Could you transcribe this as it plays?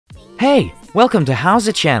Hey, welcome to How's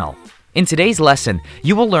It channel. In today's lesson,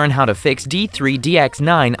 you will learn how to fix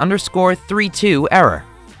D3DX9_32 error.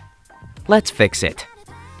 Let's fix it.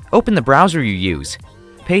 Open the browser you use.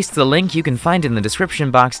 Paste the link you can find in the description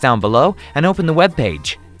box down below and open the web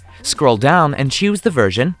page. Scroll down and choose the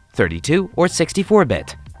version, 32 or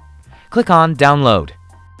 64-bit. Click on Download.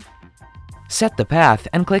 Set the path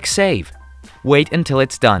and click Save. Wait until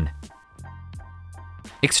it's done.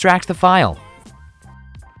 Extract the file.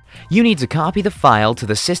 You need to copy the file to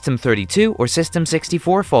the System32 or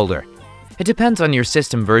System64 folder. It depends on your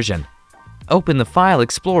system version. Open the File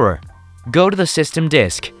Explorer. Go to the system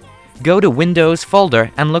disk. Go to Windows folder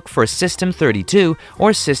and look for System32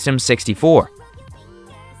 or System64.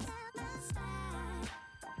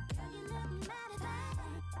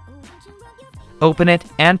 Open it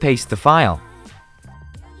and paste the file.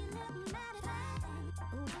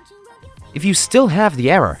 If you still have the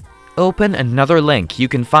error, open another link you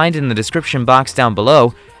can find in the description box down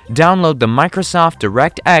below, download the Microsoft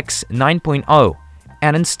DirectX 9.0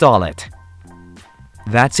 and install it.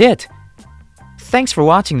 That's it! Thanks for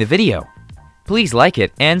watching the video. Please like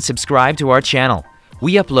it and subscribe to our channel.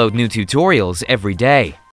 We upload new tutorials every day.